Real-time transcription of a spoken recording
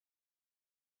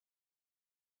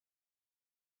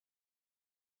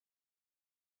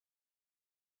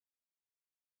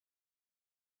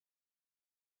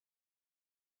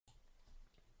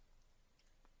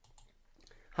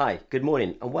Hi, good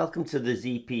morning, and welcome to the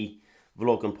ZP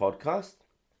Vlog and Podcast.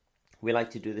 We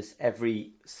like to do this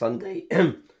every Sunday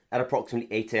at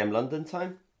approximately 8 a.m. London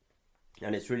time,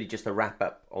 and it's really just a wrap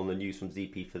up on the news from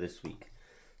ZP for this week.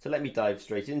 So let me dive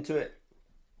straight into it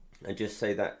and just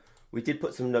say that we did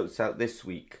put some notes out this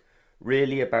week,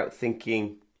 really about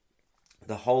thinking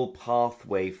the whole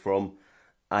pathway from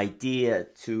idea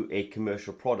to a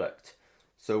commercial product.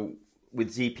 So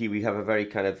with ZP, we have a very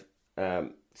kind of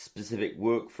specific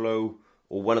workflow,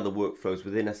 or one of the workflows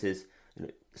within us is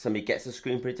somebody gets a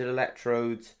screen printed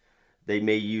electrode, they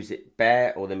may use it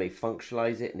bare or they may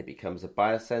functionalize it and it becomes a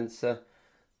biosensor.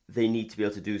 They need to be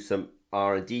able to do some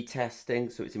R&D testing,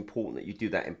 so it's important that you do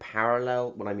that in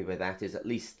parallel. What I mean by that is at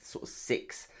least sort of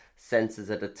 6 sensors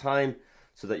at a time,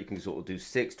 so that you can sort of do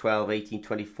 6, 12, 18,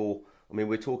 24. I mean,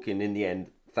 we're talking in the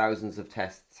end, thousands of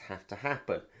tests have to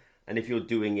happen. And if you're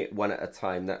doing it one at a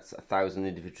time, that's 1,000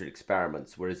 individual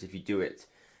experiments. Whereas if you do it,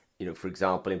 for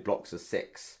example, in blocks of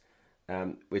 6,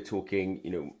 we're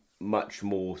talking, much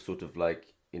more sort of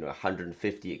like,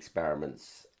 150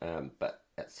 experiments, but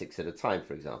at 6 at a time,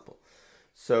 for example.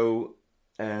 So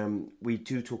we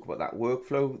do talk about that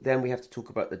workflow. Then we have to talk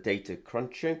about the data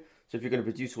crunching. So if you're going to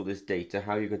produce all this data,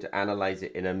 how are you going to analyze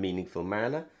it in a meaningful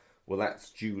manner? Well,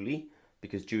 that's Julie,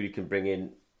 because Julie can bring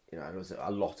in a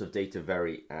lot of data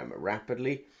very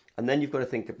rapidly. And then you've got to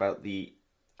think about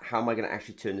how am I going to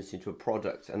actually turn this into a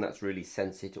product? And that's really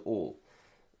Sense It All.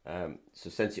 So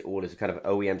Sense It All is a kind of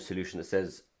OEM solution that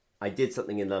says, I did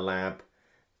something in the lab.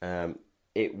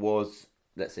 It was,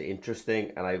 let's say,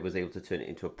 interesting, and I was able to turn it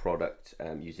into a product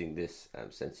using this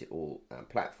Sense It All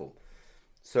platform.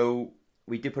 So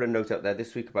we did put a note out there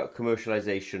this week about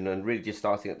commercialization and really just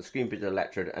starting at the screen printed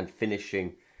electrode and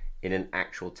finishing in an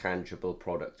actual tangible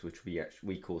product, which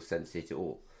we call Sense It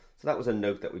All. So that was a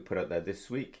note that we put out there this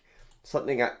week.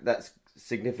 Something that's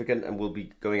significant and will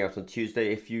be going out on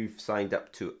Tuesday. If you've signed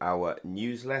up to our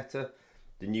newsletter,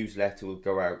 the newsletter will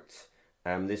go out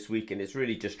this week, and it's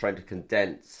really just trying to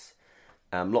condense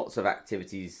lots of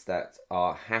activities that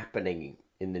are happening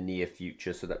in the near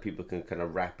future so that people can kind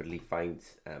of rapidly find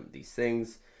these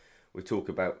things. We talk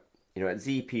about at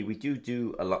ZP, we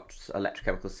do a lot of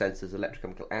electrochemical sensors,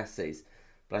 electrochemical assays,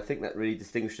 but I think that really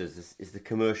distinguishes us is the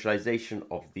commercialization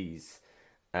of these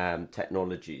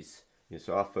technologies.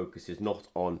 So our focus is not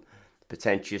on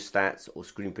potentiostats or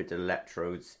screen printed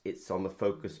electrodes. It's on the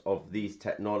focus of these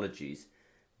technologies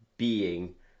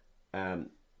being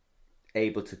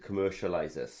able to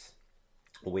commercialize us,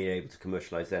 or we're able to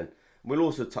commercialize them. We'll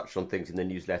also touch on things in the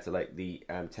newsletter like the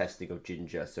testing of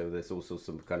ginger. So there's also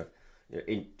some kind of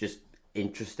just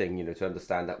interesting, to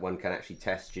understand that one can actually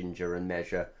test ginger and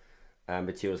measure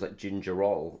materials like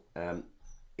gingerol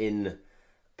in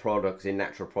products, in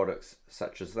natural products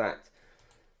such as that.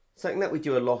 Something that we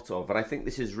do a lot of, and I think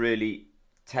this is really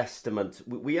testament.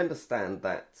 We understand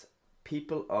that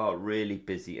people are really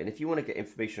busy, and if you want to get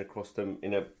information across them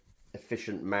in an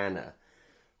efficient manner,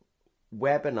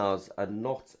 webinars are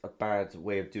not a bad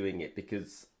way of doing it,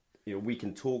 because we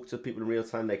can talk to people in real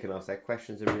time, they can ask their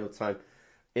questions in real time.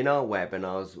 In our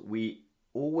webinars, we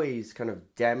always kind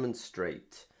of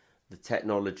demonstrate the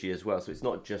technology as well. So it's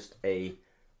not just a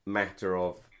matter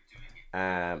of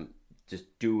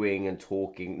just doing and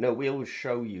talking. No, we always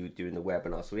show you doing the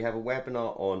webinar. So we have a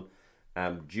webinar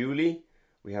on Julie.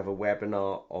 We have a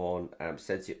webinar on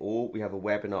Sense It All. We have a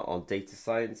webinar on data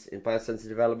science in biosensor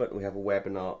development. We have a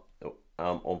webinar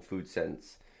on food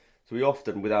sense. So we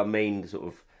often, with our main sort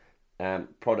of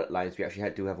product lines, we actually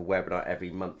do have a webinar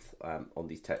every month on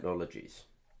these technologies.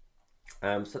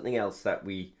 Something else that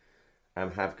we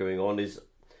have going on is,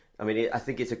 I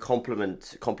think it's a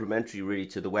complementary really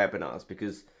to the webinars,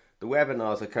 because the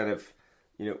webinars are kind of,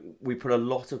 we put a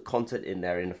lot of content in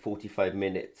there in a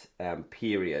 45-minute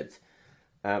period.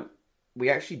 We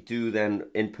actually do then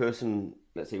in-person,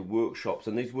 let's say, workshops,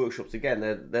 and these workshops, again,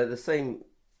 they're the same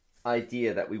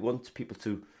idea that we want people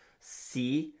to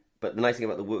see. But the nice thing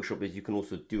about the workshop is you can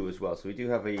also do as well. So we do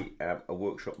have a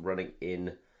workshop running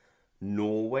in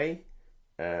Norway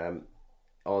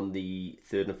on the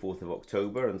 3rd and 4th of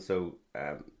October. And so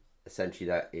essentially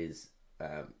that is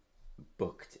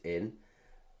booked in.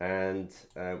 And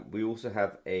we also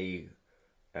have a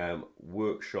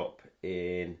workshop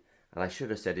and I should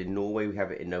have said in Norway, we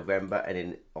have it in November, and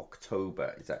in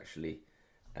October it's actually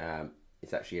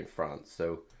in France.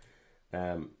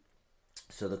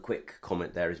 So the quick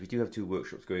comment there is we do have 2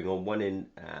 workshops going on, one in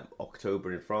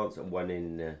October in France and one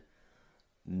in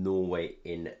Norway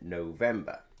in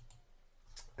November.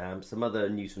 Some other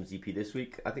news from ZP this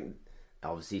week. I think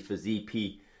obviously for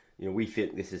ZP, we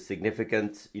think this is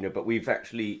significant, but we've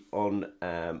actually on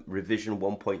revision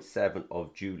 1.7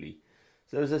 of Julie.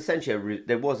 So there was essentially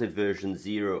there was a version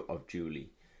 0 of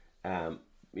Julie, and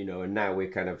now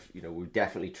we're kind of, we've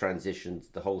definitely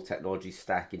transitioned the whole technology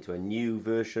stack into a new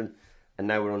version, and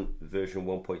now we're on version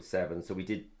 1.7. So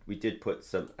we did put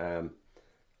some,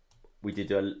 we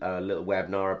did a little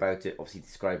webinar about it, obviously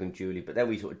describing Julie, but then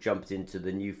we sort of jumped into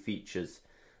the new features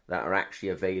that are actually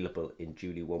available in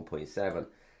Julie 1.7.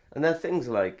 And there are things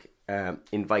like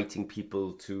inviting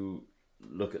people to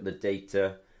look at the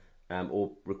data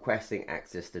or requesting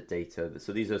access to data.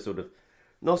 So these are sort of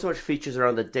not so much features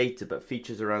around the data, but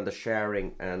features around the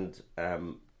sharing and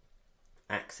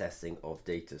accessing of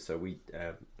data. So we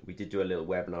did do a little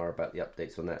webinar about the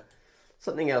updates on that.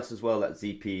 Something else as well that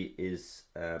ZP is,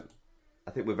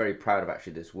 I think we're very proud of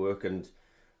actually this work, and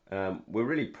we're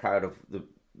really proud of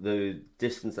the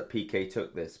distance that PK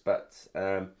took this. But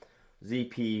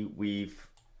ZP, we've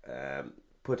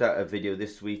put out a video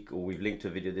this week, or we've linked to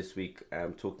a video this week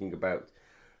talking about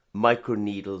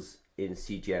microneedles in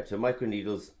CGM. So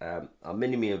microneedles are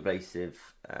minimally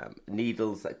invasive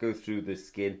needles that go through the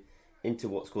skin into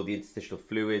what's called the interstitial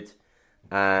fluid,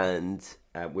 and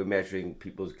we're measuring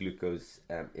people's glucose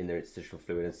in their interstitial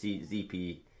fluid. And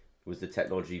ZP was the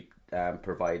technology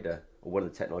provider, or one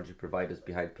of the technology providers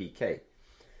behind PK.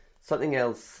 Something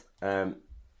else,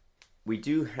 we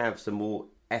do have some more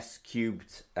S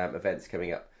Cubed events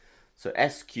coming up. So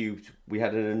S Cubed, we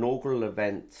had an inaugural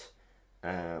event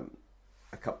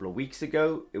a couple of weeks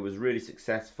ago. It was really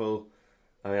successful.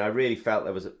 I mean, I really felt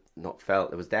there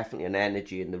was definitely an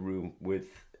energy in the room with,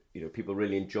 people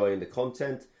really enjoying the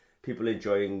content, people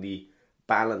enjoying the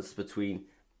balance between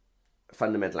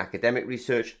fundamental academic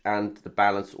research and the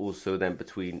balance also then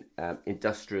between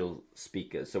industrial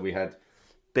speakers. So we had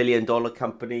billion-dollar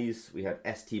companies. We had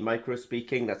ST Micro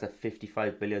speaking. That's a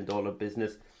 $55 billion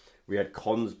business. We had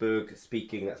Kongsberg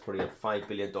speaking. That's probably a $5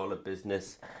 billion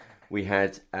business. We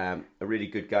had a really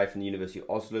good guy from the University of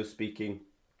Oslo speaking.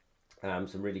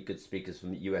 Some really good speakers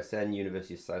from the USN,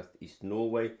 University of South East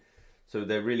Norway. So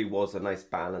there really was a nice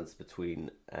balance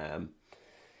between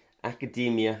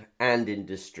academia and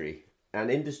industry. And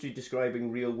industry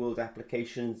describing real-world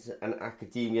applications, and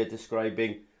academia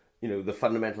describing the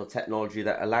fundamental technology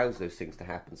that allows those things to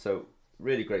happen. So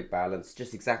really great balance,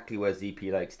 just exactly where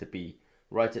ZP likes to be,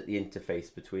 right at the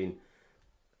interface between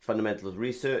fundamental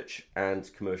research and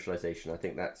commercialization. I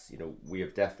think that's, we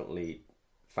have definitely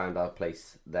found our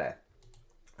place there.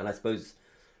 And I suppose,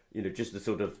 just to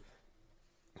sort of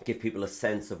give people a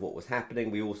sense of what was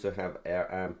happening, we also have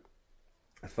a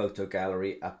photo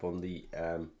gallery up on the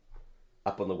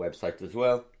website as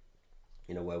well,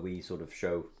 where we sort of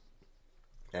show,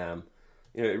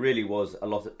 it really was a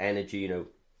lot of energy.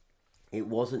 It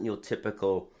wasn't your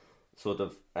typical sort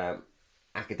of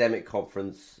academic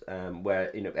conference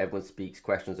where everyone speaks,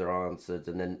 questions are answered,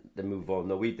 and then they move on.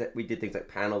 No, we did things like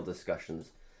panel discussions,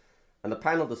 and the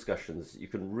panel discussions, you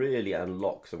can really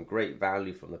unlock some great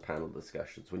value from the panel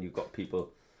discussions when you've got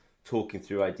people talking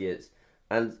through ideas.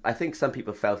 And I think some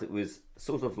people felt it was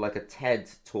sort of like a TED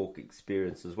talk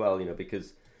experience as well,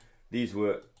 because these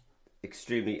were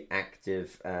extremely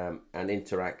active and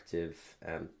interactive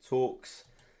talks.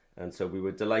 And so we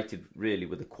were delighted really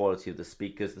with the quality of the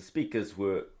speakers. The speakers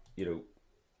were,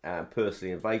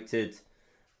 personally invited.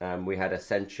 We had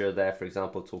Accenture there, for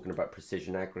example, talking about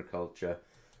precision agriculture.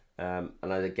 And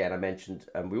I mentioned,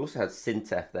 we also had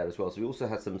SINTEF there as well. So we also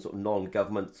had some sort of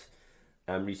non-government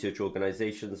research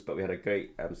organisations, but we had a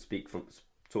great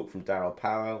talk from Daryl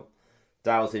Powell.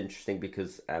 Daryl's interesting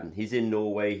because he's in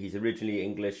Norway. He's originally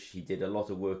English. He did a lot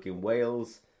of work in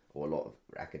Wales, or a lot of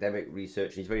academic research.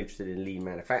 And he's very interested in lean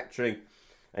manufacturing,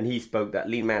 and he spoke that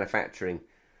lean manufacturing,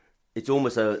 it's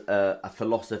almost a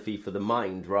philosophy for the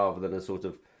mind rather than a sort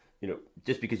of,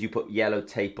 just because you put yellow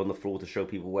tape on the floor to show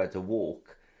people where to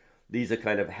walk. These are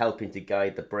kind of helping to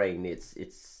guide the brain.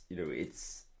 It's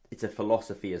a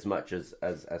philosophy as much as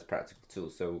practical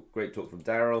tools. So great talk from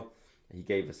Daryl. He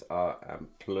gave us our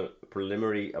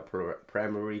preliminary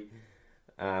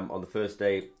on the first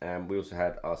day. We also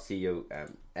had our CEO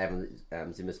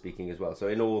Evan Zimmer speaking as well. So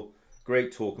in all,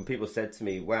 great talk. And people said to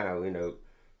me, "Wow,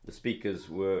 the speakers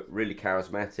were really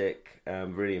charismatic,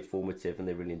 really informative, and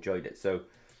they really enjoyed it." So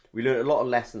we learned a lot of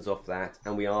lessons off that,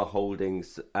 and we are holding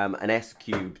an S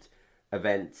Cubed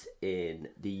event in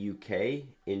the UK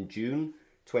in June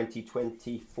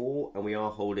 2024, and we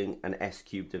are holding an S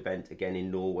Cubed event again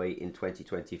in Norway in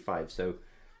 2025. So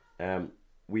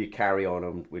we carry on,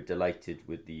 and we're delighted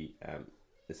with the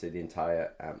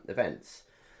entire events.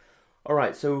 All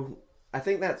right, so I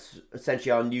think that's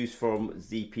essentially our news from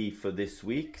ZP for this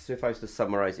week. So if I was to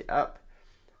summarize it up,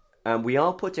 we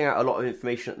are putting out a lot of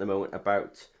information at the moment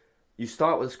about, you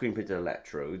start with a screen printed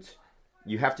electrodes.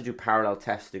 You have to do parallel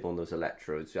testing on those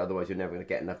electrodes, otherwise you're never going to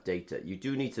get enough data. You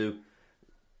do need to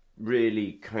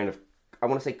really kind of, I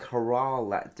want to say, corral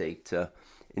that data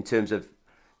in terms of,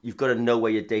 you've got to know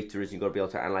where your data is. You've got to be able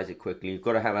to analyze it quickly. You've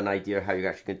got to have an idea how you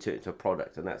actually can turn it into a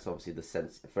product, and that's obviously the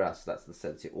sense for us. That's the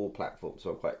Sense It All platform. So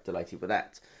I'm quite delighted with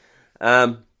that.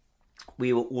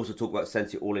 We will also talk about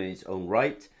Sense It All in its own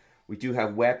right. We do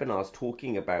have webinars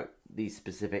talking about these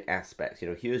specific aspects.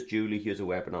 Here's Julie. Here's a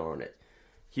webinar on it.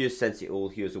 Here's Sense It All.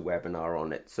 Here's a webinar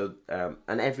on it. So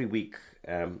and every week,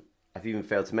 I've even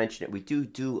failed to mention it, we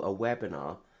do a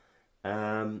webinar.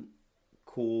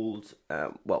 Called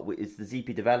it's the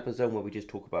ZP Developer Zone, where we just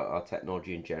talk about our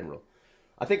technology in general.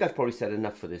 I think I've probably said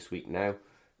enough for this week now.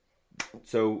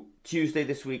 So Tuesday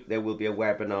this week there will be a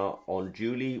webinar on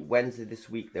Julie. Wednesday this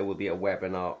week there will be a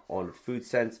webinar on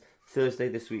FoodSense. Thursday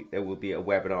this week there will be a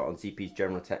webinar on ZP's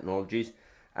general technologies.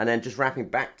 And then just wrapping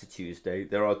back to Tuesday,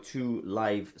 there are 2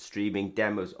 live streaming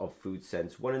demos of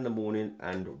FoodSense, one in the morning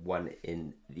and one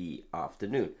in the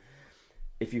afternoon.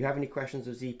 If you have any questions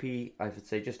of ZP, I would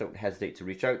say just don't hesitate to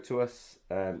reach out to us.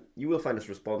 You will find us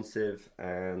responsive,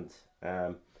 and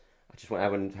I just want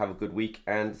everyone to have a good week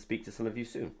and speak to some of you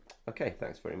soon. Okay,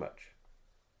 thanks very much.